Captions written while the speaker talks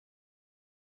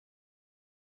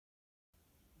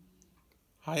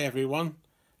Hi everyone,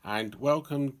 and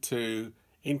welcome to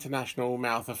International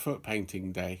Mouth of Foot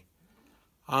Painting Day.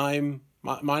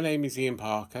 My name is Ian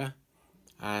Parker,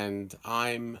 and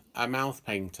I'm a mouth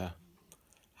painter.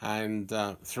 And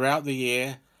throughout the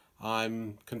year,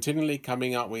 I'm continually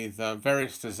coming up with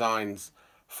various designs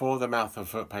for the mouth of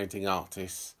foot painting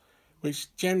artists,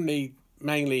 which generally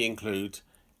mainly include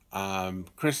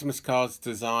Christmas cards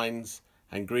designs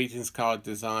and greetings card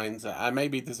designs, and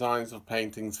maybe designs of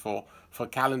paintings for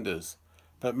calendars,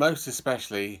 but most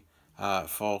especially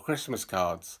for Christmas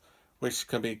cards, which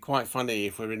can be quite funny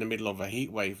if we're in the middle of a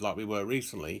heat wave like we were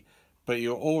recently, but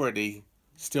you're already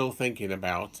still thinking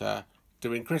about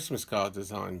doing Christmas card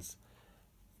designs.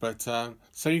 But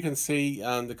so you can see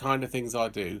the kind of things I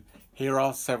do. Here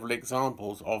are several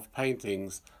examples of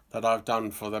paintings that I've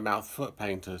done for the mouth foot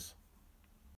painters.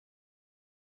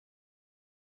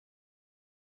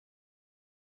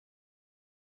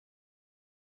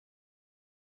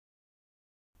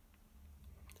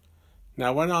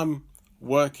 Now, when I'm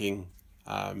working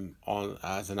on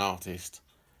as an artist,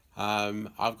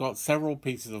 I've got several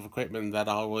pieces of equipment that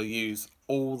I will use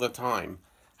all the time,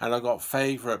 and I've got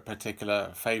favorite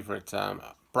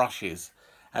brushes,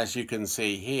 as you can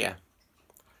see here.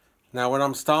 Now, when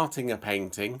I'm starting a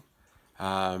painting,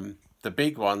 the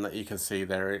big one that you can see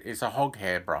there is a hog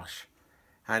hair brush,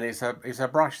 and it's a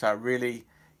brush that really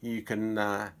you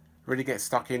can really get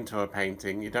stuck into a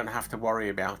painting. You don't have to worry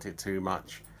about it too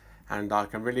much, and I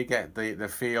can really get the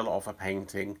feel of a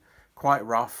painting. Quite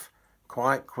rough,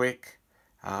 quite quick,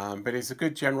 but it's a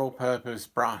good general purpose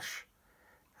brush.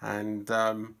 And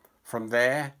from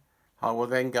there, I will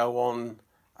then go on,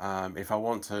 if I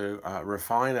want to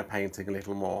refine a painting a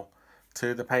little more,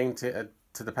 to the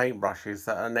paintbrushes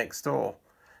that are next door,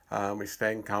 which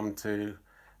then come to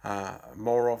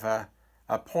more of a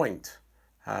point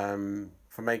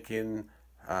for making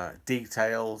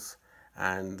details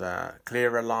and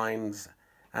clearer lines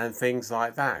and things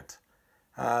like that.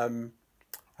 A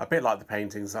bit like the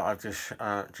paintings that I've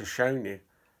just shown you.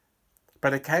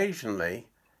 But occasionally,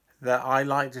 that I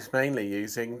like just mainly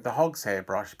using the hog's hair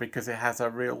brush because it has a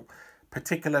real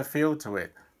particular feel to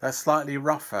it that's slightly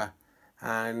rougher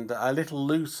and a little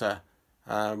looser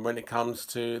when it comes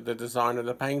to the design of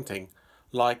the painting,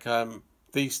 like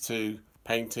these two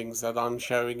paintings that I'm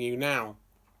showing you now.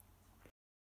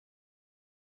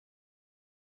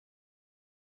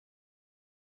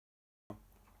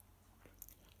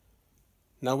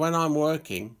 Now, when I'm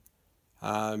working,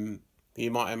 you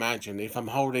might imagine if I'm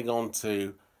holding on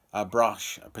to a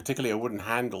brush, particularly a wooden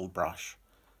handled brush,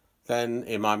 then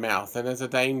in my mouth, then there's a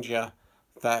danger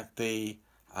that the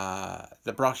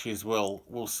brushes will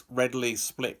readily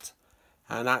split,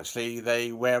 and actually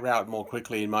they wear out more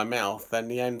quickly in my mouth than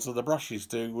the ends of the brushes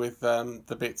do with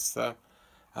the bits,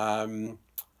 um,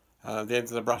 the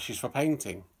ends of the brushes for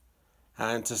painting.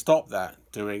 And to stop that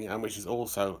doing, and which is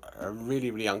also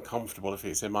really uncomfortable if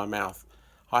it's in my mouth,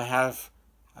 I have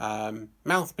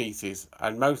mouthpieces,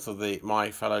 and most of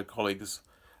my fellow colleagues,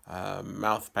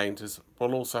 mouth painters,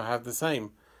 will also have the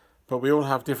same. But we all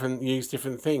have use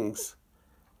different things.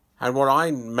 And what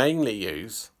I mainly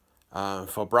use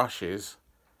for brushes,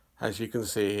 as you can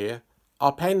see here,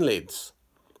 are pen lids.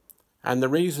 And the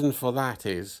reason for that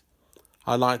is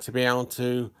I like to be able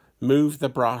to move the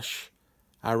brush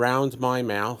around my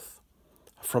mouth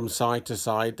from side to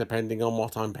side depending on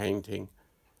what I'm painting.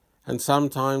 And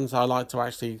sometimes I like to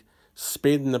actually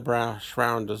spin the brush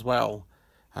round as well,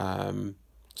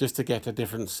 just to get a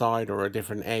different side or a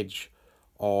different edge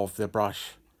of the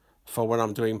brush for when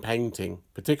I'm doing painting,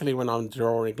 particularly when I'm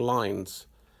drawing lines.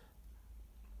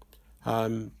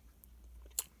 But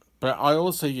I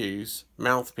also use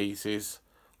mouthpieces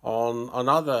on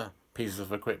other pieces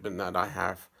of equipment that I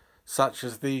have, such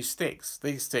as these sticks.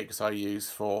 These sticks I use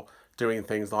for doing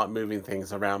things like moving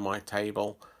things around my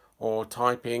table or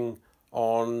typing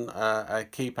on a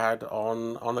keypad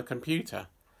on a computer.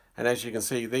 And as you can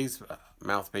see, these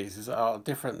mouthpieces are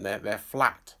different. They're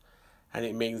flat, and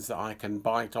it means that I can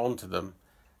bite onto them,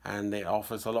 and it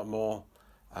offers a lot more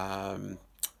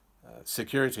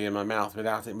security in my mouth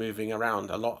without it moving around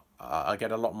a lot. I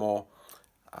get a lot more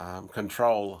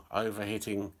control over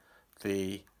hitting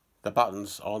the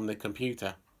buttons on the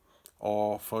computer,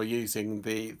 or for using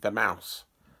the mouse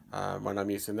when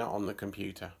I'm using that on the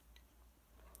computer.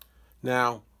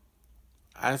 Now,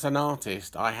 as an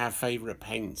artist, I have favourite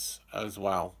paints as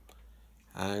well,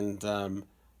 and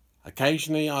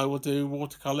occasionally I will do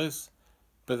watercolours,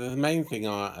 but the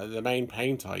main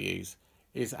paint I use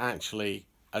is actually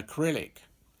acrylic.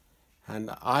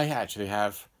 And I actually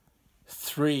have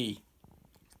three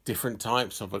different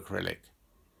types of acrylic.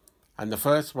 And the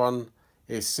first one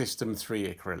is System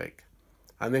 3 acrylic.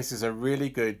 And this is a really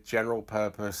good general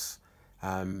purpose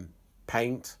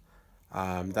paint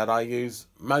that I use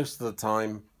most of the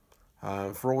time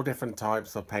for all different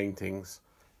types of paintings.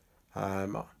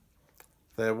 The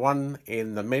one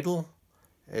in the middle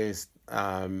is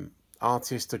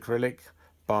Artist Acrylic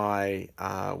by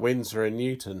Winsor &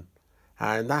 Newton,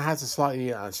 and that has a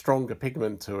slightly stronger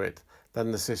pigment to it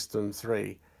than the System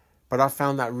 3, but I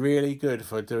found that really good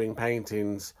for doing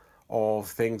paintings of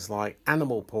things like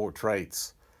animal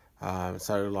portraits,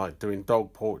 so like doing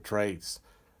dog portraits.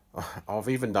 I've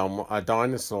even done a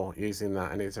dinosaur using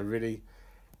that, and it's a really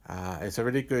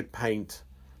good paint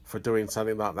for doing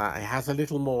something like that. It has a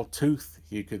little more tooth,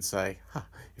 you could say,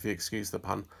 if you excuse the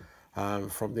pun,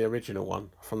 from the original one,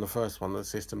 from the first one, the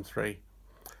System 3.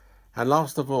 And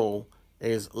last of all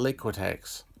is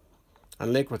Liquitex.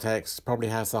 And Liquitex probably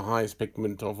has the highest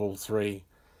pigment of all three,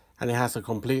 and it has a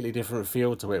completely different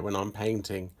feel to it when I'm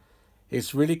painting.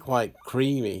 It's really quite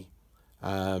creamy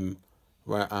to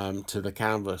the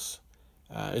canvas.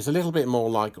 It's a little bit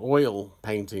more like oil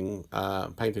painting,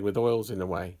 painting with oils in a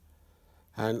way.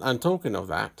 And talking of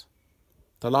that,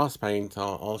 the last paint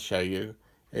I'll show you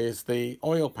is the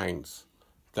oil paints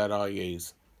that I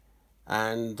use.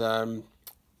 And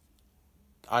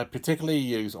I particularly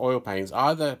use oil paints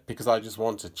either because I just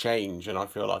want to change and I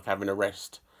feel like having a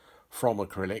rest from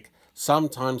acrylic.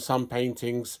 Sometimes some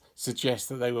paintings suggest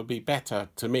that they would be better,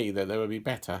 to me, that they would be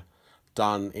better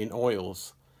done in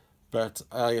oils. But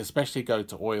I especially go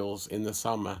to oils in the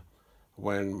summer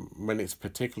when it's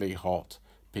particularly hot,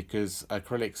 because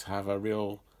acrylics have a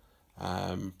real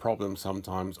problem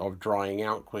sometimes of drying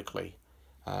out quickly.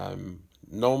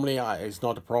 Normally it's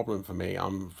not a problem for me.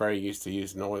 I'm very used to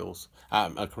using oils,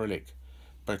 acrylic,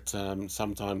 but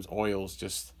sometimes oils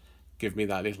just give me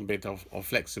that little bit of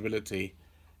flexibility,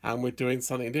 and we're doing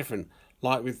something different,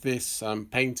 like with this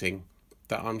painting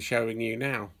that I'm showing you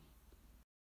now.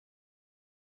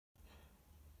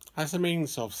 As a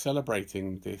means of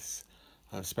celebrating this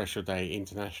special day,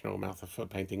 International Mouth and Foot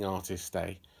Painting Artists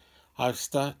Day, I've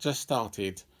just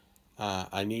started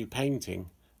a new painting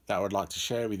that I would like to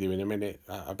share with you in a minute,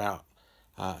 about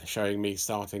showing me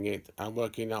starting it and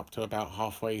working up to about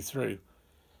halfway through.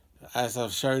 As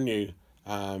I've shown you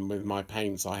with my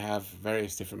paints, I have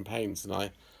various different paints,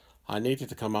 and I needed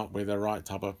to come up with the right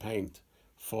type of paint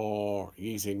for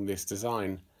using this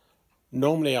design.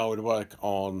 Normally I would work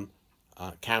on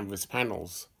canvas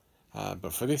panels,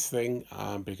 but for this thing,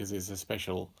 because it's a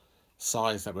special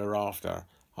size that we're after,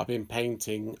 I've been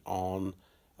painting on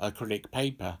acrylic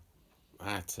paper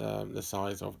at the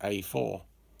size of A4.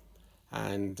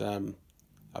 And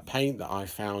a paint that I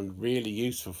found really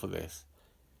useful for this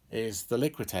is the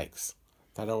Liquitex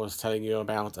that I was telling you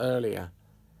about earlier.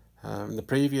 The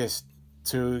previous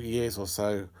 2 years or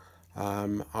so,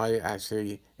 I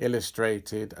actually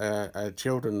illustrated a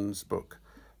children's book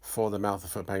for the Mouth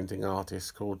and Foot Painting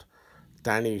artist called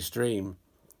Danny's Dream,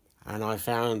 and I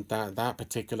found that that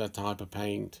particular type of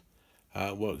paint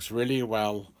works really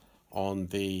well on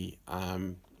the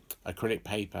acrylic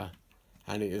paper,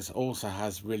 and it also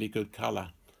has really good colour.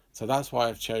 So that's why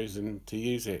I've chosen to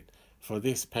use it for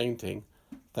this painting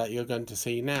that you're going to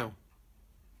see now.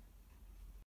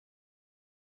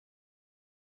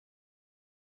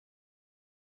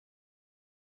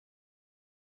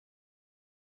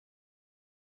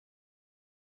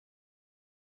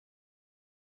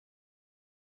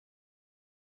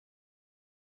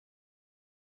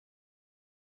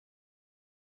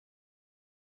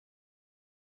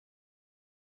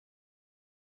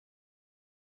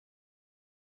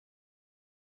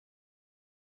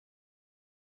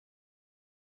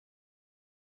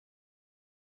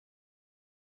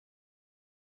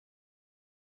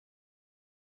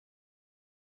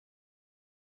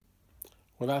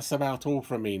 Well, that's about all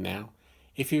from me now.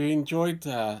 If you enjoyed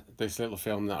this little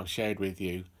film that I've shared with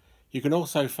you, you can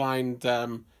also find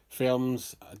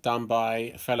films done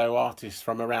by fellow artists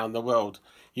from around the world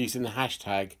using the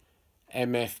hashtag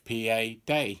MFPA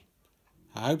Day.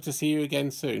 I hope to see you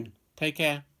again soon. Take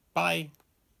care. Bye.